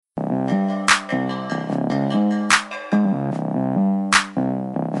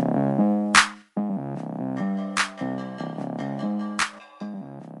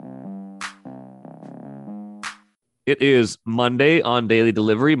It is Monday on Daily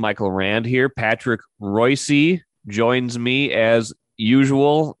Delivery. Michael Rand here. Patrick Royce joins me as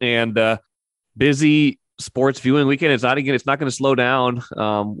usual, and busy sports viewing weekend. It's not going to slow down.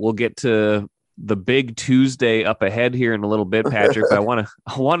 We'll get to the big Tuesday up ahead here in a little bit, Patrick. But I want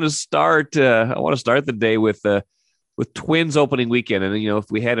to start the day with Twins opening weekend, and if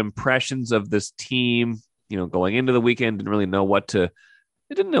we had impressions of this team, going into the weekend, didn't know what to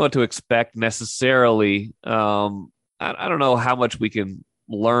expect necessarily. I don't know how much we can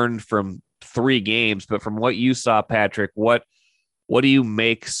learn from 3 games, but from what you saw, Patrick, what do you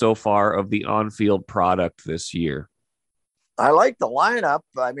make so far of the on-field product this year? I like the lineup.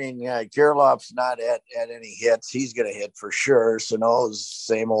 I mean, Kirilloff's not at any hits. He's going to hit for sure. Sano's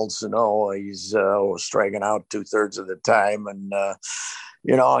same old Sano. He's striking out 2/3 of the time, and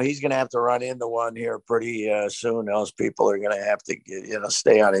he's going to have to run into one here pretty soon. Else people are going to have to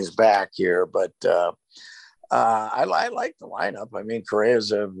stay on his back here. But I like the lineup. I mean,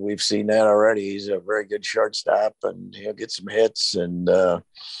 Correa's we've seen that already. He's a very good shortstop, and he'll get some hits. And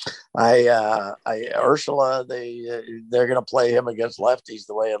Ursula, they're going to play him against lefties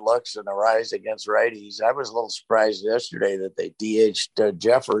the way it looks, and Arise against righties. I was a little surprised yesterday that they DH'd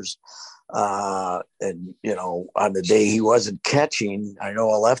Jeffers. And on the day he wasn't catching, I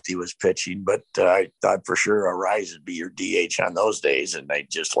know a lefty was pitching, but I thought for sure Arise would be your DH on those days, and they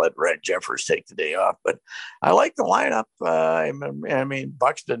just let Red Jeffers take the day off. But I like the lineup. I mean,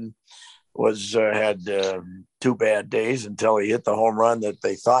 Buxton had 2 bad days until he hit the home run that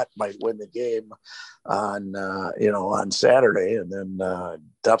they thought might win the game on Saturday, and then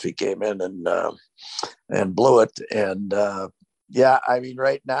Duffy came in and blew it. And I mean,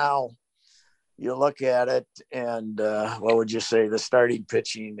 right now, you look at it, and what would you say? The starting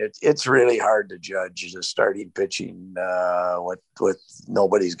pitching, it's really hard to judge the starting pitching with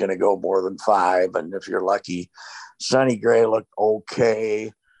nobody's going to go more than 5. And if you're lucky, Sonny Gray looked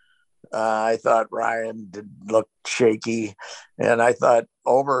okay. I thought Ryan did look shaky, and I thought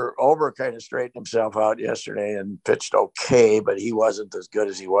Ober kind of straightened himself out yesterday and pitched okay, but he wasn't as good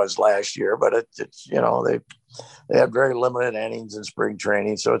as he was last year. But it's they had very limited innings in spring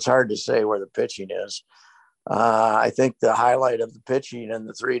training, so it's hard to say where the pitching is. I think the highlight of the pitching in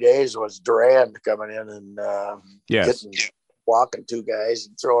the 3 days was Durand coming in and walking 2 guys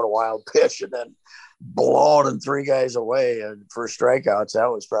and throwing a wild pitch, and then blowing 3 guys away and for strikeouts.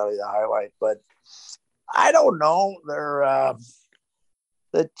 That was probably the highlight. But I don't know.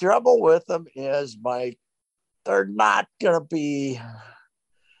 The trouble with them is, Mike, they're not going to be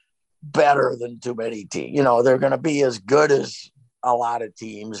better than too many teams. They're going to be as good as a lot of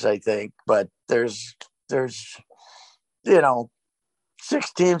teams, I think. But there's 6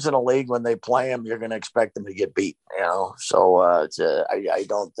 teams in a league. When they play them, you're going to expect them to get beat. So I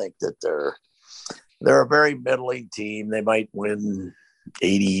don't think that they're a very middling team. They might win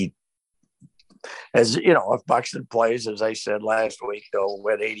 80. If Buxton plays, as I said last week, they'll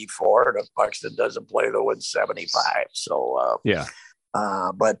win 84. And if Buxton doesn't play, they'll win 75. So,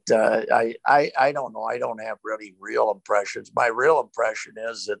 but I don't know. I don't have really real impressions. My real impression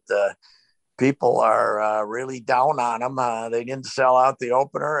is that people are really down on them. They didn't sell out the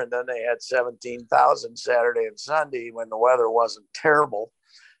opener, and then they had 17,000 Saturday and Sunday when the weather wasn't terrible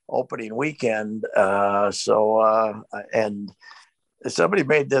opening weekend. And somebody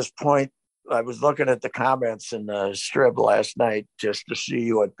made this point. I was looking at the comments in the Strib last night just to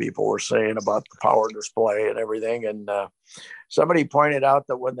see what people were saying about the power display and everything. And somebody pointed out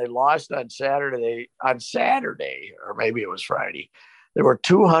that when they lost on Saturday, or maybe it was Friday, there were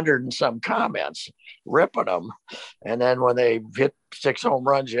 200 and some comments ripping them. And then when they hit 6 home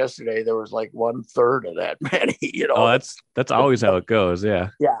runs yesterday, there was like 1/3 of that many, Oh, that's always how it goes.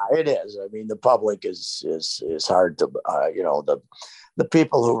 Yeah. Yeah, it is. I mean, the public is hard to, the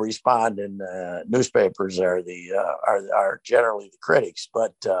people who respond in newspapers are generally the critics,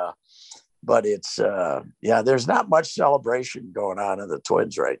 but it's there's not much celebration going on in the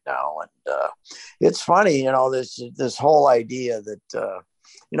Twins right now. And it's funny, this whole idea that,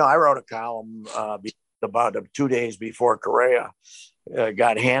 I wrote a column about 2 days before Correa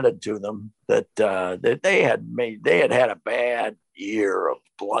got handed to them that they had a bad year of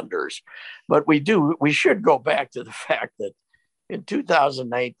blunders. But we should go back to the fact that in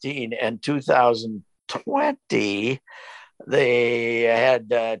 2019 and 2020, they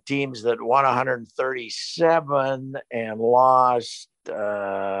had teams that won 137 and lost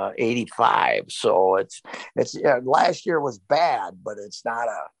 85. So it's last year was bad, but it's not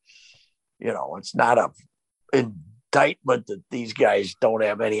a indictment that these guys don't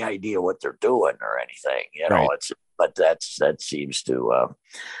have any idea what they're doing or anything. Right.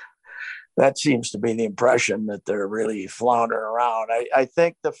 That that seems to be the impression that they're really floundering around. I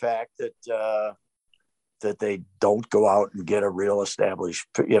think the fact that they don't go out and get a real established,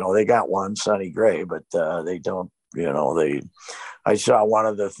 they got one, Sonny Gray, but they don't, I saw one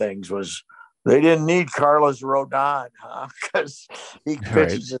of the things was they didn't need Carlos Rodon, because he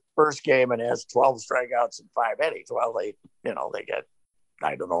pitches his first game and has 12 strikeouts and 5 innings. Well, they got,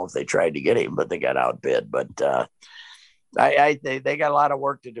 I don't know if they tried to get him, but they got outbid. But they got a lot of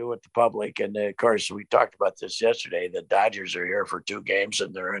work to do with the public. And of course, we talked about this yesterday. The Dodgers are here for 2 games,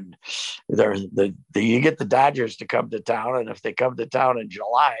 and you get the Dodgers to come to town. And if they come to town in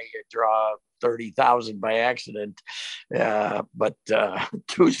July, you draw 30,000 by accident. But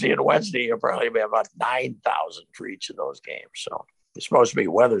Tuesday and Wednesday, you'll probably be about 9,000 for each of those games. So it's supposed to be,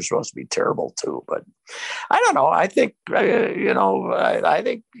 weather's supposed to be terrible too, but I don't know. I think, I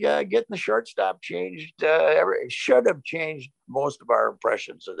think getting the shortstop changed, should have changed most of our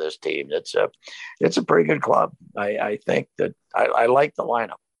impressions of this team. It's a pretty good club. I think that I like the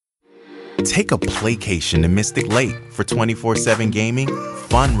lineup. Take a playcation to Mystic Lake for 24/7 gaming,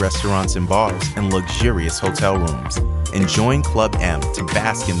 fun restaurants and bars, and luxurious hotel rooms. And join Club M to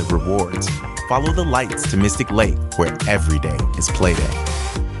bask in the rewards. Follow the lights to Mystic Lake, where every day is play day.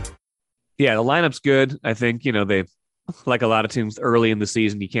 Yeah, the lineup's good. I think, they, like a lot of teams early in the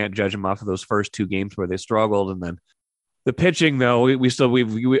season, you can't judge them off of those first 2 games where they struggled. And then the pitching, though,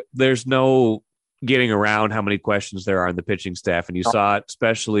 there's no getting around how many questions there are in the pitching staff. And you saw it,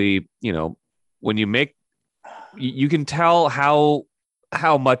 especially, when you can tell how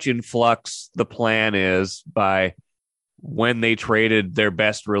much in flux the plan is by when they traded their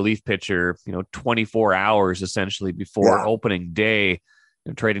best relief pitcher, 24 hours essentially before opening day,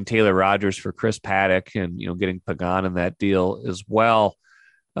 trading Taylor Rogers for Chris Paddock and, getting Pagan in that deal as well.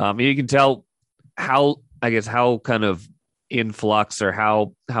 You can tell how kind of in flux or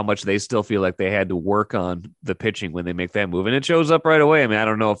how much they still feel like they had to work on the pitching when they make that move. And it shows up right away. I mean, I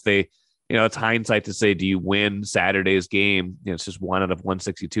don't know if they, it's hindsight to say, do you win Saturday's game? It's just 1 out of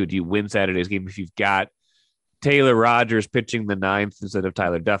 162. Do you win Saturday's game if you've got Taylor Rogers pitching the 9th instead of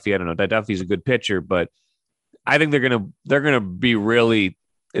Tyler Duffy? I don't know. Duffy's a good pitcher, but I think they're gonna be really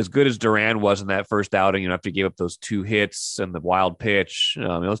as good as Duran was in that first outing. After he gave up those 2 hits and the wild pitch,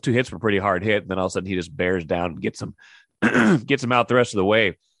 those 2 hits were pretty hard hit, and then all of a sudden he just bears down and gets them out the rest of the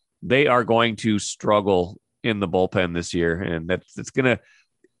way. They are going to struggle in the bullpen this year, and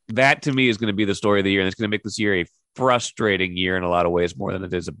that to me is going to be the story of the year, and it's going to make this year a frustrating year in a lot of ways more than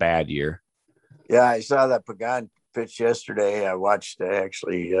it is a bad year. Yeah, I saw that Pagan pitch yesterday. I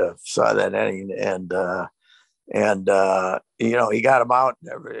actually saw that inning, and he got him out,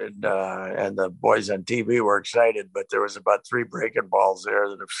 and the boys on TV were excited, but there was about 3 breaking balls there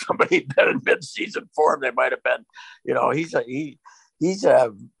that if somebody had been in mid-season form, they might have been,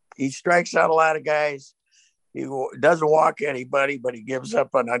 he strikes out a lot of guys. He doesn't walk anybody, but he gives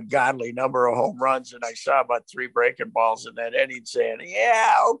up an ungodly number of home runs. And I saw about 3 breaking balls in that inning saying,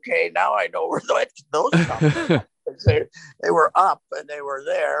 yeah, okay, now I know where those come from. They were up and they were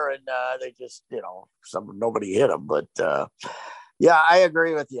there, and they just, nobody hit them. But yeah, I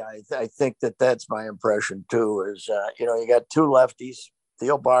agree with you. I think that's my impression too. Is you got 2 lefties,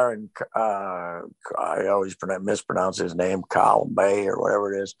 Thielbar and I always mispronounce his name, Colin Bay or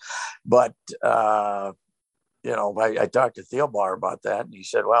whatever it is. But I talked to Thielbar about that, and he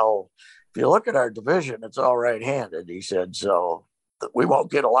said, "Well, if you look at our division, it's all right-handed." He said, "So we won't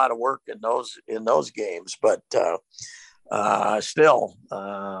get a lot of work in those games, but still,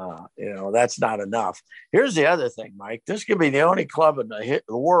 that's not enough." Here's the other thing, Mike. This could be the only club in the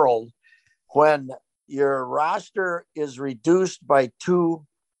world when your roster is reduced by 2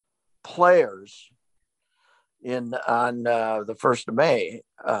 players on the 1st of May.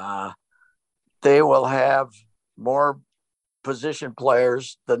 They will have more position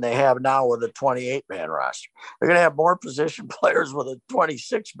players than they have now with a 28-man roster. They're going to have more position players with a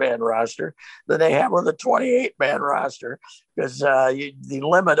 26-man roster than they have with a 28-man roster, because the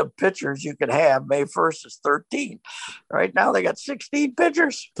limit of pitchers you can have May 1st is 13. Right now they got 16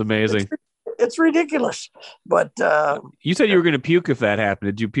 pitchers. It's amazing. It's ridiculous. But you said you were going to puke if that happened.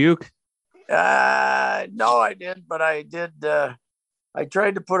 Did you puke? No, I didn't, but I did. I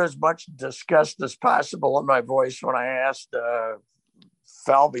tried to put as much disgust as possible in my voice when I asked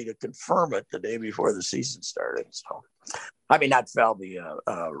Falvey to confirm it the day before the season started. So, I mean, not Falvey,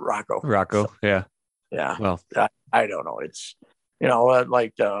 Rocco. Rocco, yeah. Yeah. Well, I don't know. It's,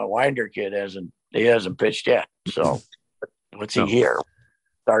 like the Winder kid hasn't pitched yet. So what's he here?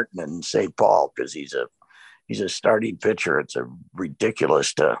 Starting in St. Paul because he's a starting pitcher. It's a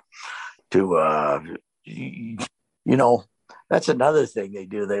ridiculous to that's another thing they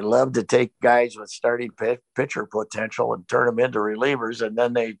do. They love to take guys with starting pitcher potential and turn them into relievers, and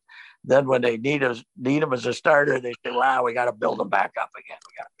then when they need them as a starter, they say, "Wow, we got to build them back up again.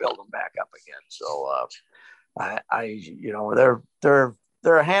 We got to build them back up again." So,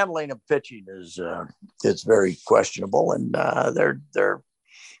 their handling of pitching is very questionable, and I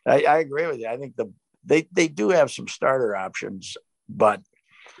agree with you. I think they do have some starter options, but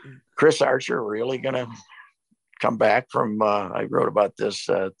Chris Archer really going to come back from, I wrote about this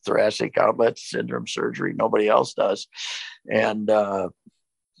thoracic outlet syndrome surgery. Nobody else does. And,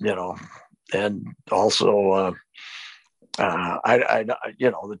 and also,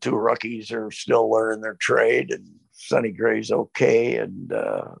 the two rookies are still learning their trade, and Sonny Gray's okay. And,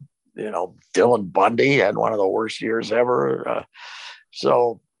 Dylan Bundy had one of the worst years ever.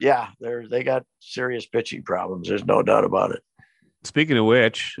 So yeah, they got serious pitching problems. There's no doubt about it. Speaking of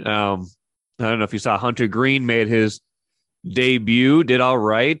which, I don't know if you saw Hunter Green made his debut, did all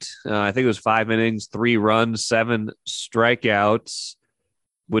right. I think it was 5 innings, 3 runs, 7 strikeouts.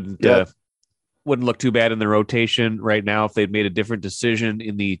 Wouldn't look too bad in the rotation right now if they'd made a different decision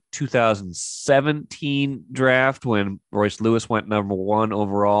in the 2017 draft when Royce Lewis went number 1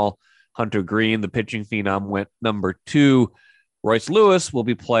 overall. Hunter Green, the pitching phenom, went number 2. Royce Lewis will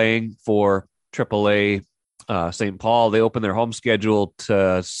be playing for AAA St. Paul. They open their home schedule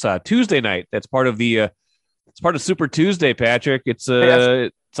to Tuesday night. That's part of Super Tuesday, Patrick. It's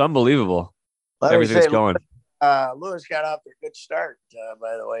unbelievable. Everything's going. Lewis got off to a good start,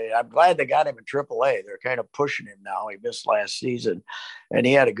 by the way. I'm glad they got him in AAA. They're kind of pushing him now. He missed last season, and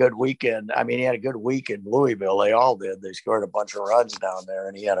he had a good weekend. I mean, he had a good week in Louisville. They all did. They scored a bunch of runs down there,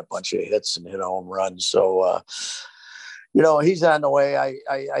 and he had a bunch of hits and hit home runs. So, he's on the way.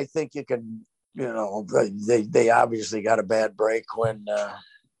 I think you can. They obviously got a bad break when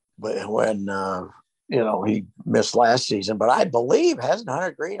he missed last season, but I believe hasn't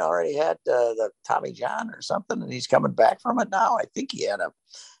Hunter Green already had the Tommy John or something, and he's coming back from it now. I think he had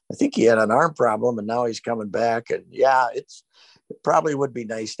an arm problem, and now he's coming back. And yeah, it probably would be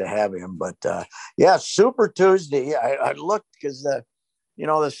nice to have him, but Super Tuesday. I looked because the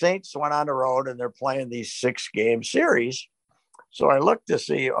Saints went on the road and they're playing these 6-game series. So I looked to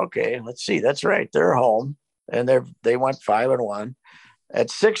see, okay, let's see. That's right. They're home, and they went 5-1 at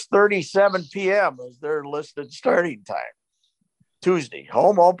 6:37 p.m. is their listed starting time. Tuesday,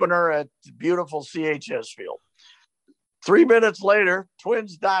 home opener at beautiful CHS Field. 3 minutes later,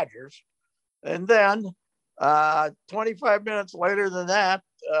 Twins Dodgers. And then 25 minutes later than that,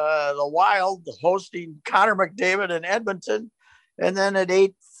 the Wild hosting Connor McDavid in Edmonton. And then at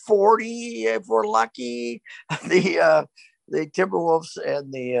 8:40, if we're lucky, the Timberwolves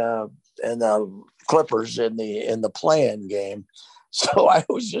and the Clippers in the play-in game. So I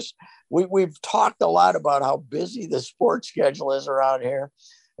was we've talked a lot about how busy the sports schedule is around here.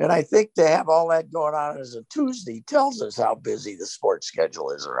 And I think to have all that going on as a Tuesday tells us how busy the sports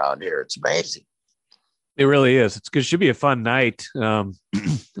schedule is around here. It's amazing. It really is. It should be a fun night,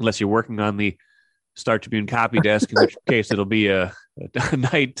 unless you're working on the Star Tribune copy desk, in which case it'll be a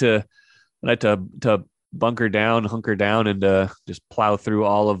night to hunker down, and just plow through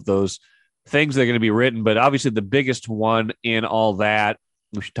all of those things that are going to be written. But obviously the biggest one in all that,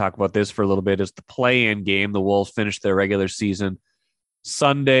 we should talk about this for a little bit, is the play-in game. The Wolves finished their regular season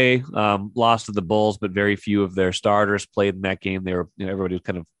Sunday, lost to the Bulls, but very few of their starters played in that game. They were, everybody was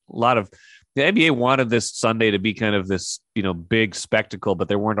kind of the NBA wanted this Sunday to be kind of this, big spectacle, but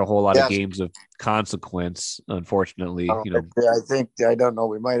there weren't a whole lot of games of consequence, unfortunately. I don't know.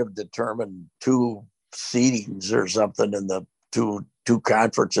 We might have determined 2 seedings or something in the two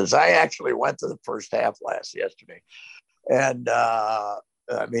conferences. I actually went to the first half yesterday, and the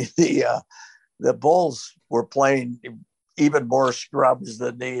Bulls were playing even more scrubs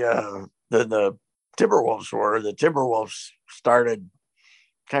than the Timberwolves were. The Timberwolves started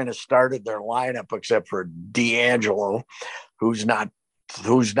their lineup, except for D'Angelo, who's now,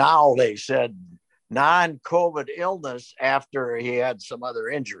 they said, non-COVID illness after he had some other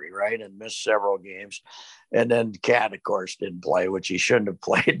injury, right, and missed several games. And then Cat, of course, didn't play, which he shouldn't have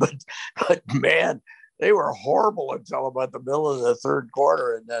played. But man, they were horrible until about the middle of the third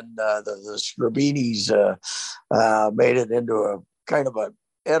quarter, and then the Scribinis made it into a kind of a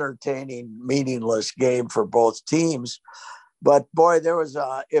entertaining, meaningless game for both teams. But boy, there was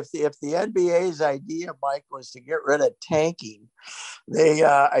if the NBA's idea, Mike, was to get rid of tanking, they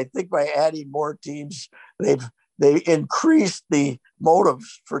I think by adding more teams, they increased the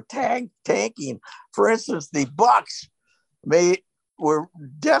motives for tanking. For instance, the Bucks were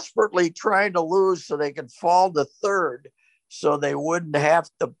desperately trying to lose so they could fall to third, so they wouldn't have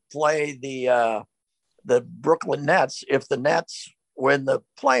to play the the Brooklyn Nets if the Nets win the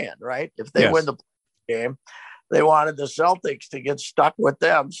play-in, right? If they win the game, they wanted the Celtics to get stuck with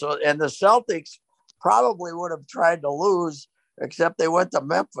them. So, and the Celtics probably would have tried to lose, except they went to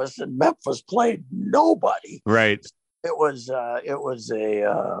Memphis, and Memphis played nobody. Right. It was a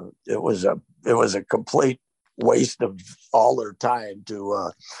complete waste of all their time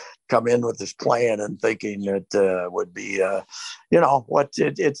to come in with this plan and thinking it would be,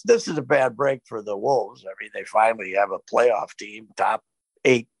 this is a bad break for the Wolves. I mean, they finally have a playoff team, top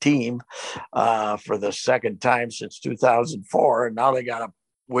 8 team for the second time since 2004. And now they got to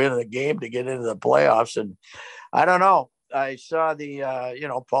win the game to get into the playoffs. And I don't know. I saw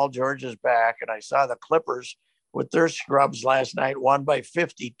Paul George is back, and I saw the Clippers with their scrubs last night, won by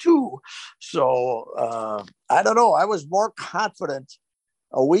 52. So I don't know. I was more confident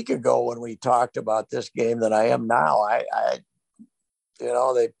a week ago when we talked about this game than I am now.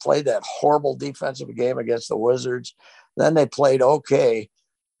 They played that horrible defensive game against the Wizards. Then they played okay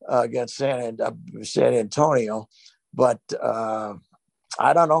against San Antonio. But I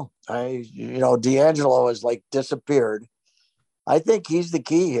don't know. D'Angelo has disappeared. I think he's the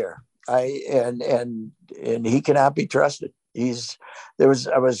key here. And he cannot be trusted. I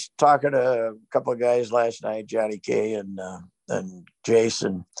was talking to a couple of guys last night, Johnny K and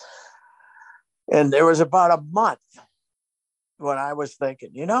Jason, and there was about a month when I was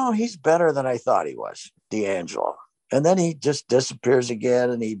thinking, he's better than I thought he was, D'Angelo. And then he just disappears again.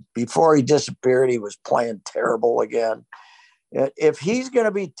 And before he disappeared, he was playing terrible again. If he's going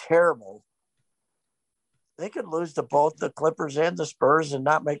to be terrible, they could lose to both the Clippers and the Spurs and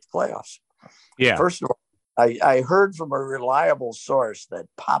not make the playoffs. Yeah. First of all, I heard from a reliable source that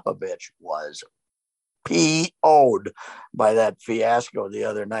Popovich was PO'd by that fiasco the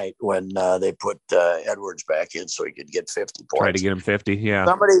other night when they put Edwards back in so he could get 50 points. Try to get him 50, yeah.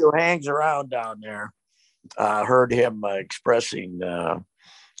 Somebody who hangs around down there heard him expressing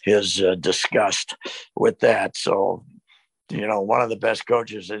his disgust with that. So, one of the best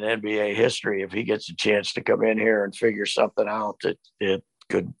coaches in NBA history, if he gets a chance to come in here and figure something out, it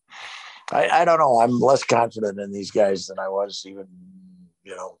could. I don't know. I'm less confident in these guys than I was even,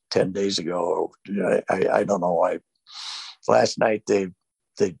 10 days ago. I don't know. Last night they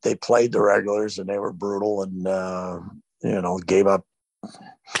played the regulars and they were brutal and, gave up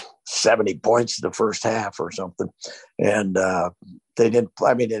 70 points in the first half or something. And they didn't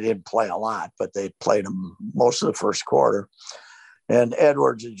play a lot, but they played them most of the first quarter. And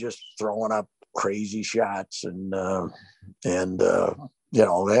Edwards is just throwing up crazy shots. And I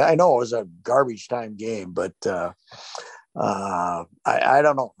know it was a garbage time game, but I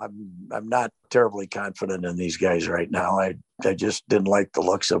don't know. I'm not terribly confident in these guys right now. I just didn't like the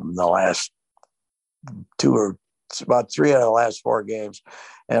looks of them the last about 3 out of the last 4 games.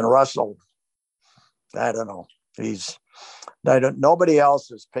 And Russell, I don't know. Nobody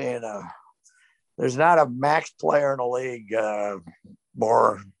else is paying there's not a max player in the league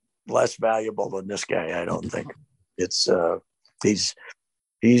less valuable than this guy. I don't think it's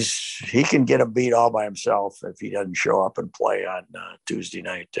he can get him beat all by himself if he doesn't show up and play on Tuesday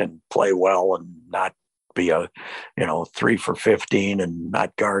night and play well and not be a 3 for 15 and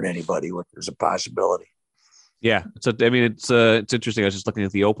not guard anybody, which is a possibility. Yeah. So, it's interesting. I was just looking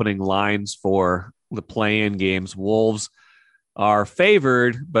at the opening lines for the play-in games. Wolves are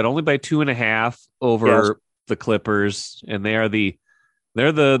favored, but only by 2.5 over the Clippers. And they're the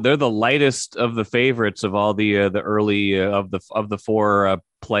lightest of the favorites of all the early of the 4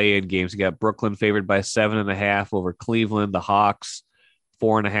 play-in games. You got Brooklyn favored by 7.5 over Cleveland, the Hawks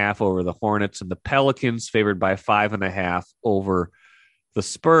 4.5 over the Hornets, and the Pelicans favored by 5.5 over the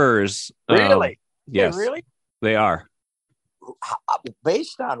Spurs. Really? Yes. Really? They are.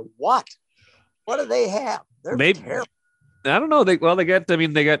 Based on what? What do they have? They're terrible. I don't know. They got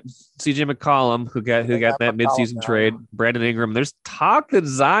CJ McCollum who got that midseason trade. Brandon Ingram. There's talk that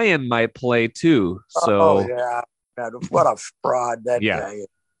Zion might play too. So yeah. God, what a fraud that guy is.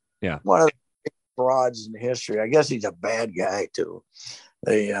 Yeah. One of the frauds in history. I guess he's a bad guy too.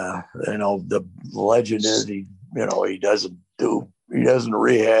 The legend is he doesn't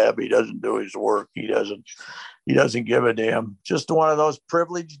rehab. He doesn't do his work. He doesn't give a damn. Just one of those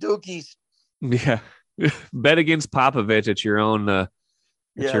privileged dookies. Yeah. Bet against Popovich at your own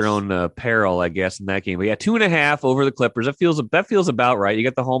your own peril, I guess, in that game. But 2.5 over the Clippers. That feels about right. You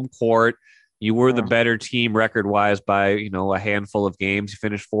got the home court. You were the better team record wise by a handful of games. You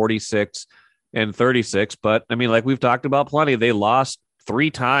finished 46 and 36. But like we've talked about plenty, they lost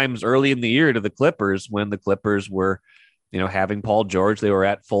 3 times early in the year to the Clippers when the Clippers were having Paul George. They were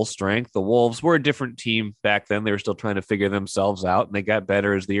at full strength. The Wolves were a different team back then. They were still trying to figure themselves out, and they got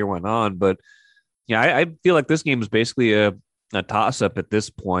better as the year went on. But Yeah, I feel like this game is basically a toss-up at this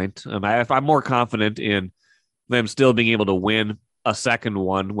point. I'm more confident in them still being able to win a second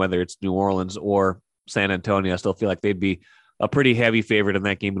one, whether it's New Orleans or San Antonio. I still feel like they'd be a pretty heavy favorite in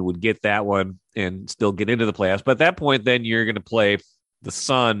that game and would get that one and still get into the playoffs. But at that point, then you're going to play the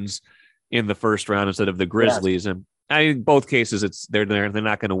Suns in the first round instead of the Grizzlies. Yes. And in both cases, they're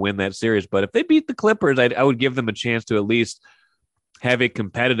not going to win that series. But if they beat the Clippers, I would give them a chance to at least have a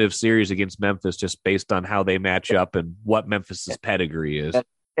competitive series against Memphis, just based on how they match up and what Memphis's pedigree is.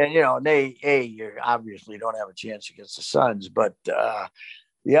 And you obviously don't have a chance against the Suns, but the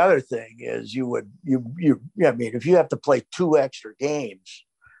other thing is if you have to play 2 extra games,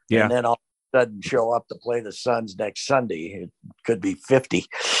 and then all of a sudden show up to play the Suns next Sunday, it could be 50,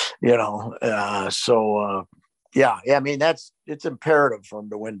 it's imperative for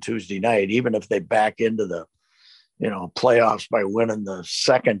them to win Tuesday night, even if they back into the playoffs by winning the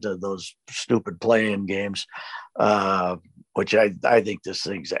second of those stupid play-in games, which I think this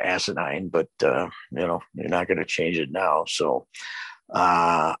thing's asinine, but you're not going to change it now. So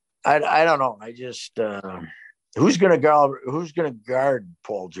I don't know. I just who's going to guard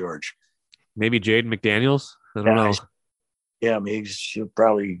Paul George? Maybe Jaden McDaniels. I don't know. Yeah, he'll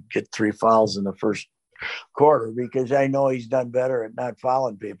probably get 3 fouls in the first quarter, because I know he's done better at not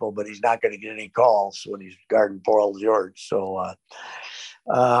fouling people, but he's not going to get any calls when he's guarding Paul George. So, I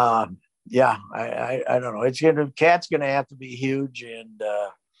don't know. Cat's going to have to be huge, and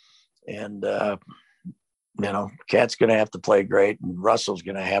Cat's going to have to play great, and Russell's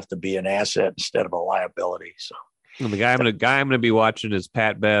going to have to be an asset instead of a liability. So, and the guy I'm going to be watching is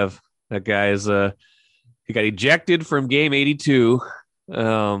Pat Bev. That guy is he got ejected from game 82.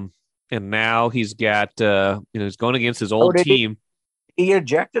 And now he's got, he's going against his old team. He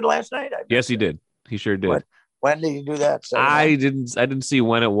ejected last night? Yes, he did. He sure did. When did he do that? I didn't see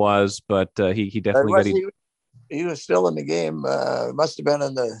when it was, but he definitely he was still in the game. Must have been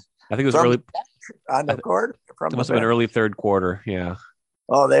in the. I think it was early on the court. It must have been early third quarter. Yeah.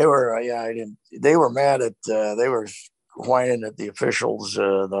 Oh, they were. They were mad at. They were whining at the officials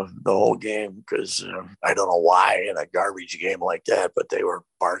the whole game, because I don't know why in a garbage game like that, but they were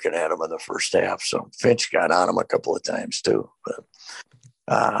barking at him in the first half. So Finch got on him a couple of times too. But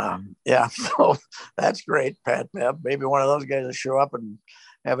so that's great, Pat Bev. Maybe one of those guys will show up and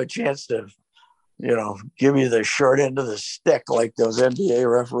have a chance to, give you the short end of the stick like those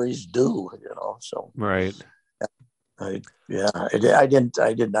NBA referees do. So right. I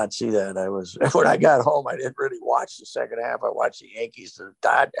did not see that. When I got home, I didn't really watch the second half. I watched the Yankees, the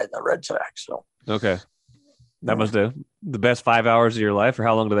Red Sox. So okay, that was the best 5 hours of your life. Or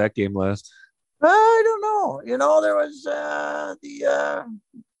how long did that game last? I don't know. There was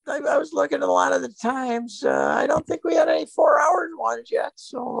I was looking at a lot of the times. I don't think we had any 4-hour ones yet.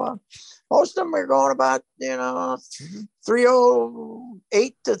 So most of them are going about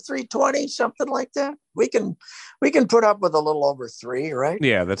 308 to 320, something like that. We can put up with a little over 3, right?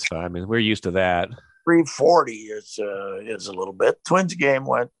 Yeah, that's fine. I mean, we're used to that. 340 is a little bit. Twins game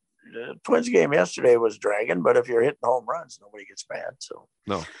yesterday was dragging, but if you're hitting home runs, nobody gets mad. So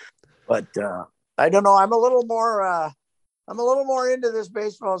no. But I don't know. I'm a little more into this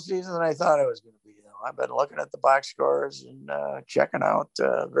baseball season than I thought I was going to be. I've been looking at the box scores and checking out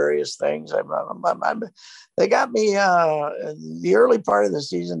various things. They got me in the early part of the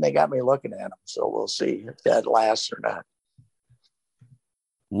season. They got me looking at them, so we'll see if that lasts or not.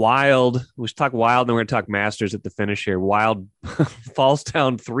 Wild. We should talk Wild, and we're going to talk Masters at the finish here. Wild falls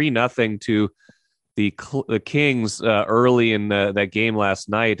down 3-0 to the Kings early in that game last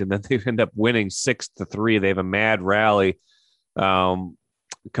night, and then they end up winning 6-3. They have a mad rally.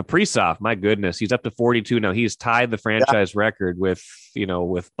 Kaprizov, my goodness, he's up to 42 now. He's tied the franchise record with a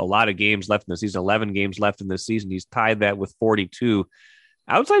lot of games left in the season, 11 games left in this season. He's tied that with 42.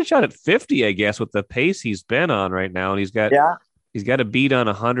 Outside shot at 50, I guess, with the pace he's been on right now, and he's got to beat on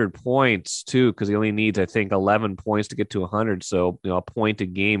 100 points too, because he only needs, I think, 11 points to get to 100. So a point a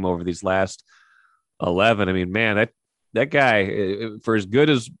game over these last 11. I mean, man, that guy, for as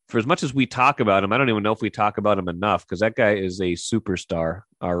much as we talk about him, I don't even know if we talk about him enough, because that guy is a superstar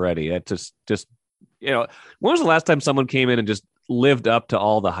already. That just when was the last time someone came in and just lived up to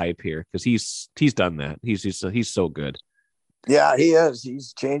all the hype here? Because he's done that. He's so good. Yeah, he is.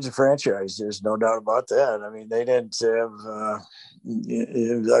 He's changed the franchise. There's no doubt about that. I mean, they didn't have. I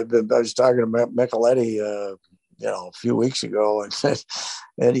was talking to Micheletti, a few weeks ago, and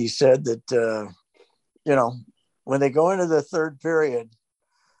he said that when they go into the third period,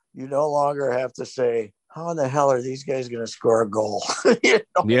 you no longer have to say, how in the hell are these guys going to score a goal?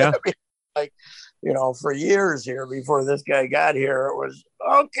 Yeah. I mean, for years here before this guy got here, it was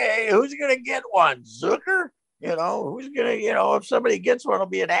okay. Who's going to get one? Zucker? Who's going to, if somebody gets one, it'll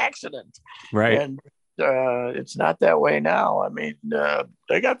be an accident. Right. And it's not that way now. I mean,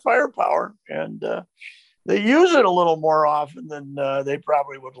 they got firepower and they use it a little more often than they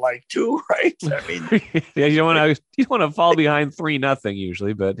probably would like to, right? I mean, yeah, you don't want to fall behind 3-0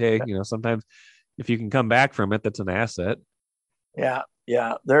 usually, but hey, sometimes if you can come back from it, that's an asset. Yeah,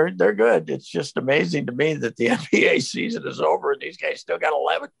 they're good. It's just amazing to me that the NBA season is over and these guys still got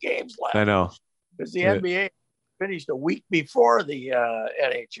 11 games left. I know, because the NBA finished a week before the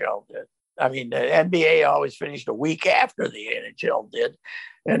NHL did. I mean, the NBA always finished a week after the NHL did.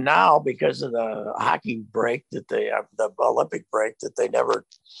 And now, because of the hockey break that they have, the Olympic break that they never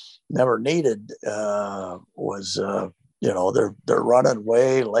needed, they're running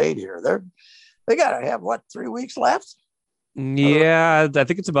way late here. They got to have 3 weeks left. Yeah, I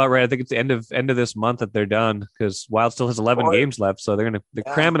think it's about right. I think it's the end of this month that they're done because Wild still has 11 games left, so they're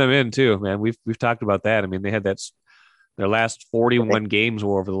cramming them in too. Man, we've talked about that. I mean, they had their last 41 games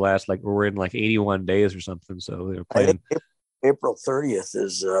were over the last we're in 81 days or something. So they were playing. April 30th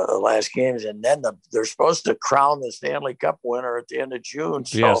is the last games, and then they're supposed to crown the Stanley Cup winner at the end of June.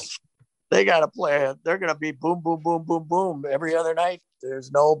 So yes. They got to play. They're going to be boom, boom, boom, boom, boom every other night.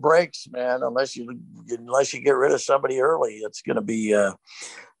 There's no breaks, man, unless you get rid of somebody early. It's going to be.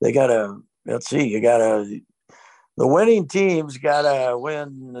 They got to. Let's see. You got to. The winning teams got to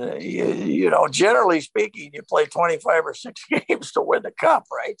win. Generally speaking, you play 25 or 6 games to win the cup,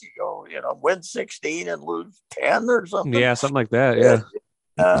 right? You go, win 16 and lose 10 or something. Yeah, something like that.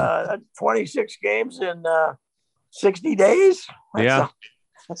 Yeah. 26 games in 60 days.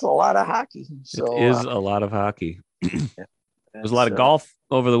 That's a lot of hockey. So it is a lot of hockey. There's a lot of golf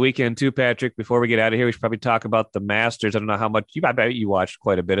over the weekend too, Patrick. Before we get out of here, we should probably talk about the Masters. I don't know how much I bet you watched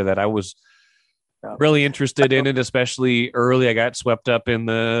quite a bit of that. I was really interested in it, especially early. I got swept up in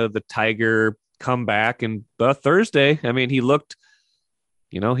the Tiger comeback and Thursday. I mean, he looked,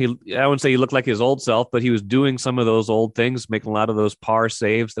 I wouldn't say he looked like his old self, but he was doing some of those old things, making a lot of those par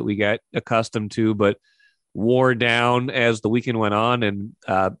saves that we got accustomed to, but wore down as the weekend went on. And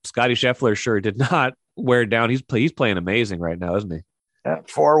Scotty Scheffler sure did not wear down. He's playing amazing right now, isn't he?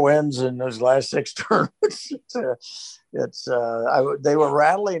 4 wins in those last 6 tournaments. They were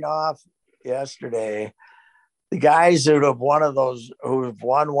rattling off yesterday the guys who have won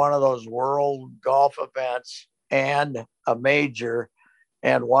one of those world golf events and a major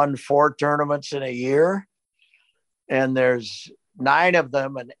and won 4 tournaments in a year. And there's 9 of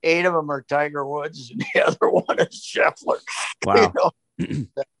them, and 8 of them are Tiger Woods, and the other one is Scheffler. Wow.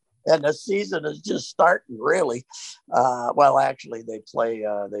 And the season is just starting, really. Actually, they play.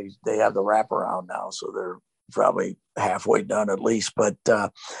 They have the wraparound now, so they're probably halfway done at least. But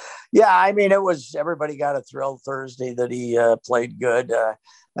I mean, everybody got a thrill Thursday that he played good.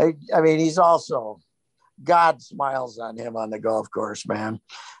 I mean, he's also, God smiles on him on the golf course, man.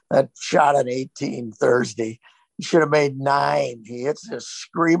 That shot at 18 Thursday. He should have made 9. He hits this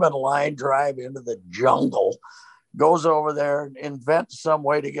screaming line drive into the jungle, goes over there and invents some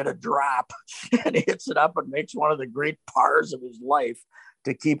way to get a drop and hits it up and makes one of the great pars of his life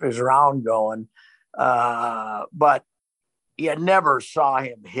to keep his round going. But you never saw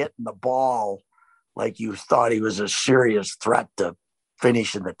him hitting the ball like you thought he was a serious threat to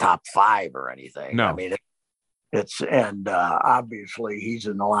finish in the top 5 or anything. No. I mean, obviously he's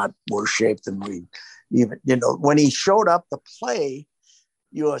in a lot worse shape than we even, when he showed up to play,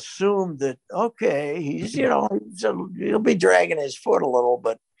 you assume that, okay, he'll be dragging his foot a little,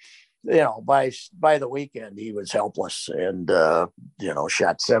 but by the weekend he was helpless and,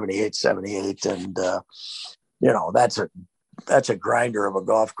 shot 78. And, that's a grinder of a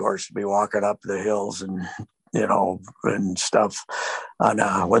golf course to be walking up the hills and, and stuff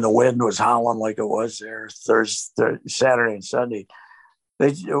on, when the wind was howling like it was there Thursday, Saturday and Sunday.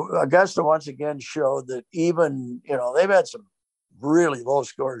 Augusta once again showed that even, they've had some really low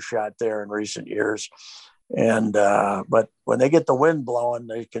score shot there in recent years. And, but when they get the wind blowing,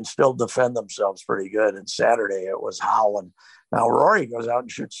 they can still defend themselves pretty good. And Saturday it was howling. Now Rory goes out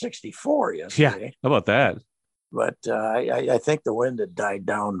and shoots 64 yesterday. Yeah. How about that? But I think the wind had died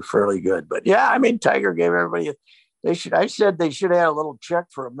down fairly good. But yeah, I mean, Tiger gave everybody, I said they should have a little check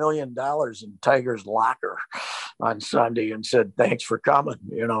for $1 million in Tiger's locker on Sunday and said, thanks for coming.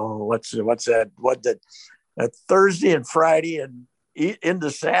 What's that? What did Thursday and Friday and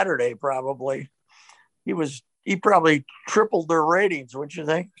into Saturday, probably he probably tripled their ratings. Wouldn't you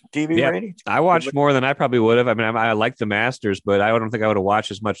think? TV ratings. I watched more than I probably would have. I mean, I like the Masters, but I don't think I would have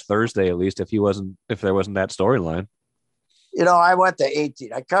watched as much Thursday, at least if there wasn't that storyline. I went to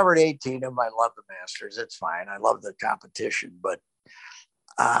 18. I covered 18 of them. I love the Masters. It's fine. I love the competition. But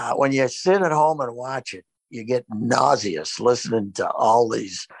when you sit at home and watch it, you get nauseous listening to all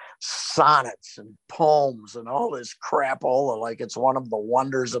these sonnets and poems and all this crapola like it's one of the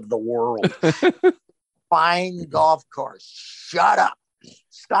wonders of the world. Fine golf course. Shut up.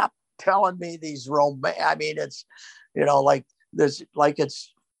 Stop telling me these I mean, it's, like this, like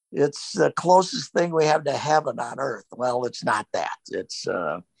it's the closest thing we have to heaven on earth. Well, it's not that. It's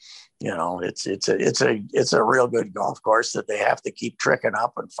it's a real good golf course that they have to keep tricking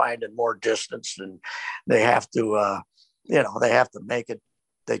up and finding more distance, and they have to they have to make it,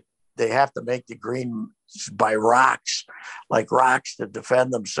 they have to make the green by rocks to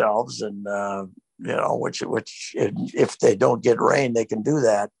defend themselves, and which if they don't get rain, they can do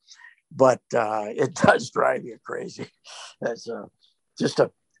that. But it does drive you crazy.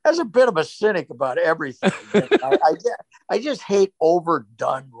 As a bit of a cynic about everything. I just hate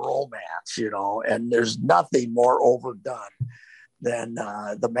overdone romance, and there's nothing more overdone than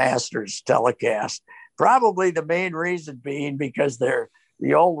the Masters telecast. Probably the main reason being because they're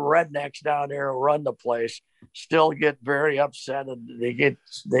the old rednecks down there who run the place still get very upset, and they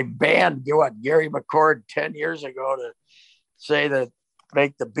banned Gary McCord 10 years ago to say that,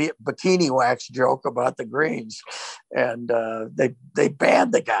 make the bikini wax joke about the greens, and they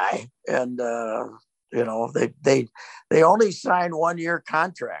banned the guy, and they only sign 1-year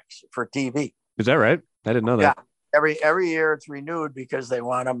contracts for TV. Is that right? I didn't know that. Yeah, every year it's renewed because they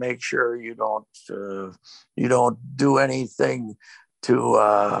want to make sure you don't do anything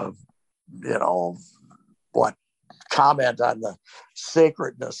to comment on the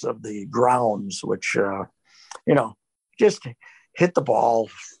sacredness of the grounds, which just hit the ball,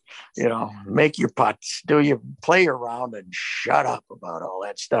 make your putts, play around, and shut up about all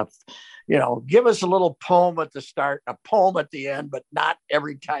that stuff. Give us a little poem at the start, a poem at the end, but not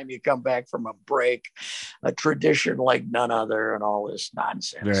every time you come back from a break, a tradition like none other, and all this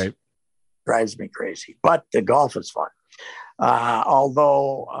nonsense. Right. Drives me crazy. But the golf is fun.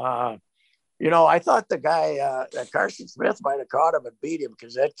 Although, I thought the guy, Carson Smith, might have caught him and beat him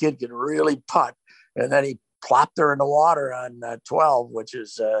because that kid can really putt. And then he plopped her in the water on 12, which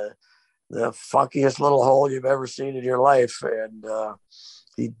is the funkiest little hole you've ever seen in your life. And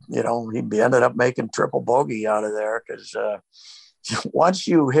he ended up making triple bogey out of there because once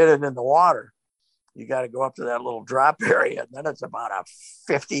you hit it in the water, you got to go up to that little drop area, and then it's about a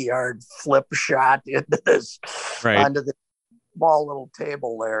 50-yard flip shot into this, onto the small little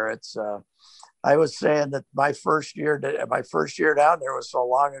table there. It's I was saying that my first year down there was so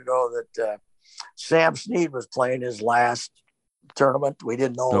long ago that Sam Snead was playing his last tournament. We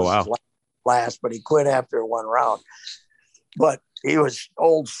didn't know it was his last, but he quit after one round. But he was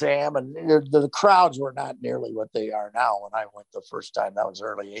old Sam, and the crowds were not nearly what they are now. When I went the first time, that was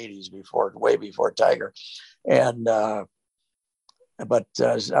early 80s, way before Tiger. And but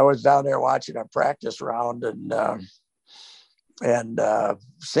I was down there watching a practice round, and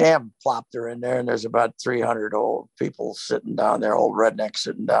Sam plopped her in there, and there's about 300 old people sitting down there, old rednecks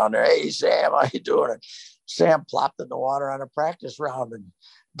sitting down there. Hey, Sam, how you doing? And Sam plopped in the water on a practice round and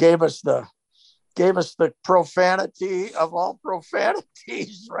gave us the profanity of all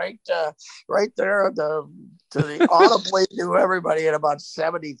profanities right there to the audibly to everybody at about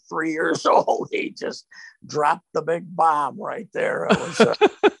 73 years old. He just dropped the big bomb right there. It was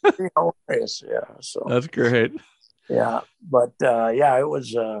hilarious. Yeah, so that's great. Yeah, but it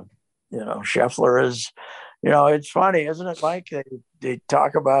was Scheffler is, it's funny, isn't it, Mike? They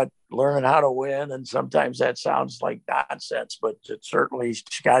talk about learning how to win, and sometimes that sounds like nonsense, but it certainly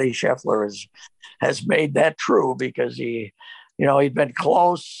Scotty Scheffler has made that true, because he'd been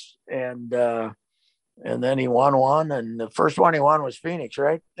close, and then he won one, and the first one he won was Phoenix,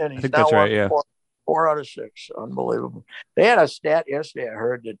 right? And he's now won yeah. four out of 6. Unbelievable. They had a stat yesterday, I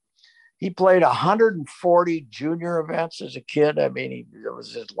heard, that he played 140 junior events as a kid. I mean, it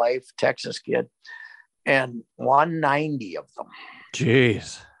was his life, Texas kid, and won 90 of them.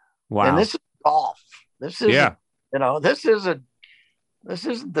 Jeez. Wow. And this is golf. This is, this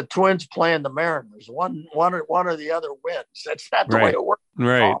isn't the Twins playing the Mariners. One or the other wins. That's not the way it works.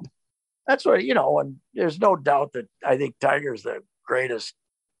 Right. That's what, and there's no doubt that I think Tiger's the greatest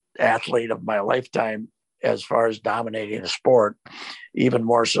athlete of my lifetime as far as dominating a sport, even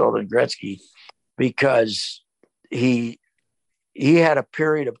more so than Gretzky, because he had a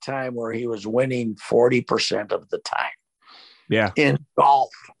period of time where he was winning 40% of the time. Yeah. In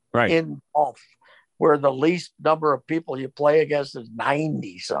golf. Right. In golf, where the least number of people you play against is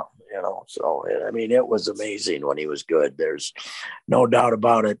 90 something, So, I mean, it was amazing when he was good. There's no doubt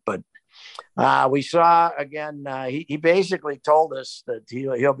about it. But We saw again. He basically told us that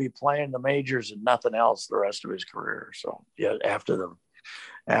he'll be playing the majors and nothing else the rest of his career. So yeah, after the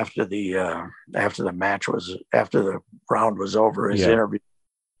round was over, his interview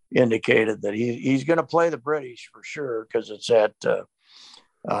indicated that he's going to play the British for sure, because it's at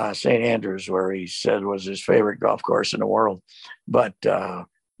St. Andrews, where he said was his favorite golf course in the world. But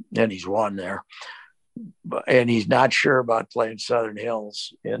and he's won there. And he's not sure about playing Southern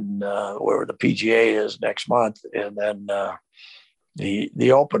Hills in where the PGA is next month, and then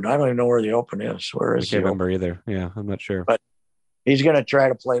the Open. I don't even know where the Open is. Where is? I can't remember either. Yeah, I'm not sure. But he's going to try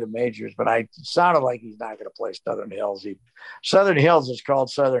to play the majors. But it sounded like he's not going to play Southern Hills. Southern Hills is called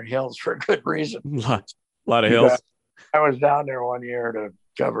Southern Hills for a good reason. A lot of hills. I was down there one year to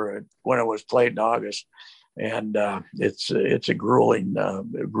cover it when it was played in August. And it's a grueling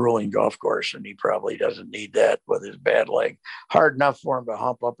golf course, and he probably doesn't need that with his bad leg. Hard enough for him to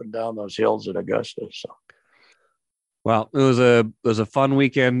hump up and down those hills at Augusta. So, well, it was a fun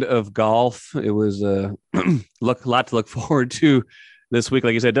weekend of golf. It was a lot to look forward to this week.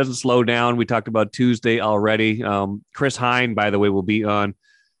 Like you said, it doesn't slow down. We talked about Tuesday already. Chris Hine, by the way, will be on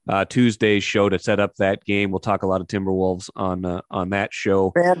Tuesday's show to set up that game. We'll talk a lot of Timberwolves on that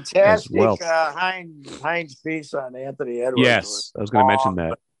show. Fantastic. Well. Hines piece on Anthony Edwards. Yes, I was going to mention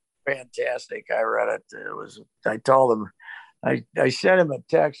that. Fantastic. I read it. I told him, I sent him a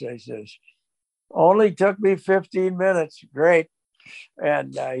text. I says, only took me 15 minutes. Great.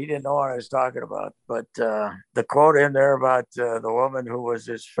 And he didn't know what I was talking about. But the quote in there about the woman who was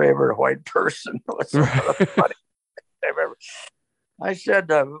his favorite white person was funny. I remember. I said,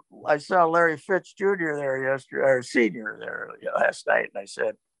 I saw Larry Fitz Jr. there yesterday, or senior there last night. And I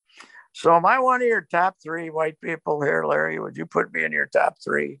said, so am I one of your top three white people here, Larry? Would you put me in your top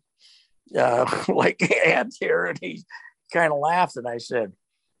three? Like Ant here. And he kind of laughed. And I said,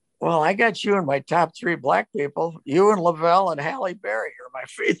 well, I got you in my top three black people. You and Lavelle and Halle Berry are my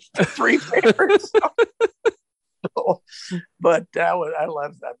three favorites. But I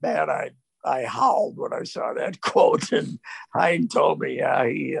love that, man. I howled when I saw that quote, and Hein told me,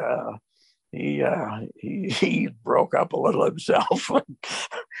 he broke up a little himself.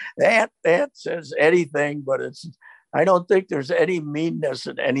 That says anything, but I don't think there's any meanness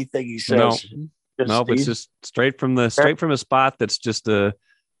in anything he says. No, it's just straight from the spot. That's just a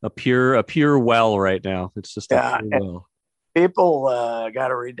pure well right now. It's just a pure well. People got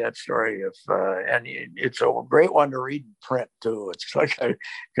to read that story and it's a great one to read in print too. It's like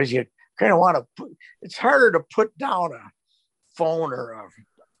because you kind of want to it's harder to put down a phone or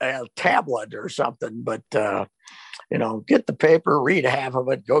a tablet or something, but get the paper, read half of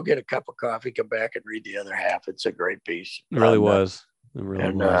it, go get a cup of coffee, come back and read the other half. It's a great piece. It really was. It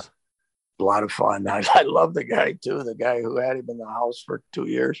really was. A lot of fun. I love the guy too, the guy who had him in the house for 2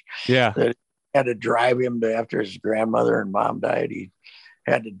 years. Yeah. That had to drive him after his grandmother and mom died. He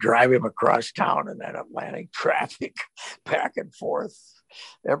had to drive him across town in that Atlantic traffic back and forth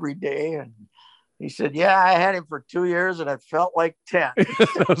every day. And he said, yeah, I had him for 2 years and it felt like 10.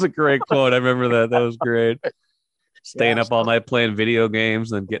 That was a great quote. I remember that. That was great. Staying up all night playing video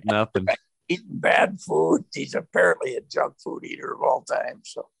games and getting up and eating bad food. He's apparently a junk food eater of all time.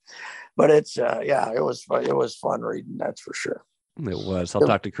 So, but it's, it was fun. It was fun reading. That's for sure. It was. I'll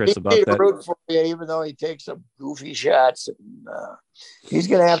talk to Chris about that. Root for you, even though he takes some goofy shots, and he's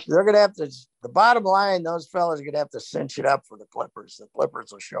gonna have to. They're gonna have to. The bottom line, those fellas are gonna have to cinch it up for the Clippers. The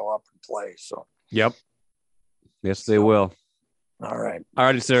Clippers will show up and play. So. Yep. Yes, they will. All right. All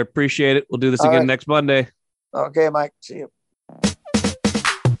righty, sir. Appreciate it. We'll do this again next Monday. Okay, Mike. See you.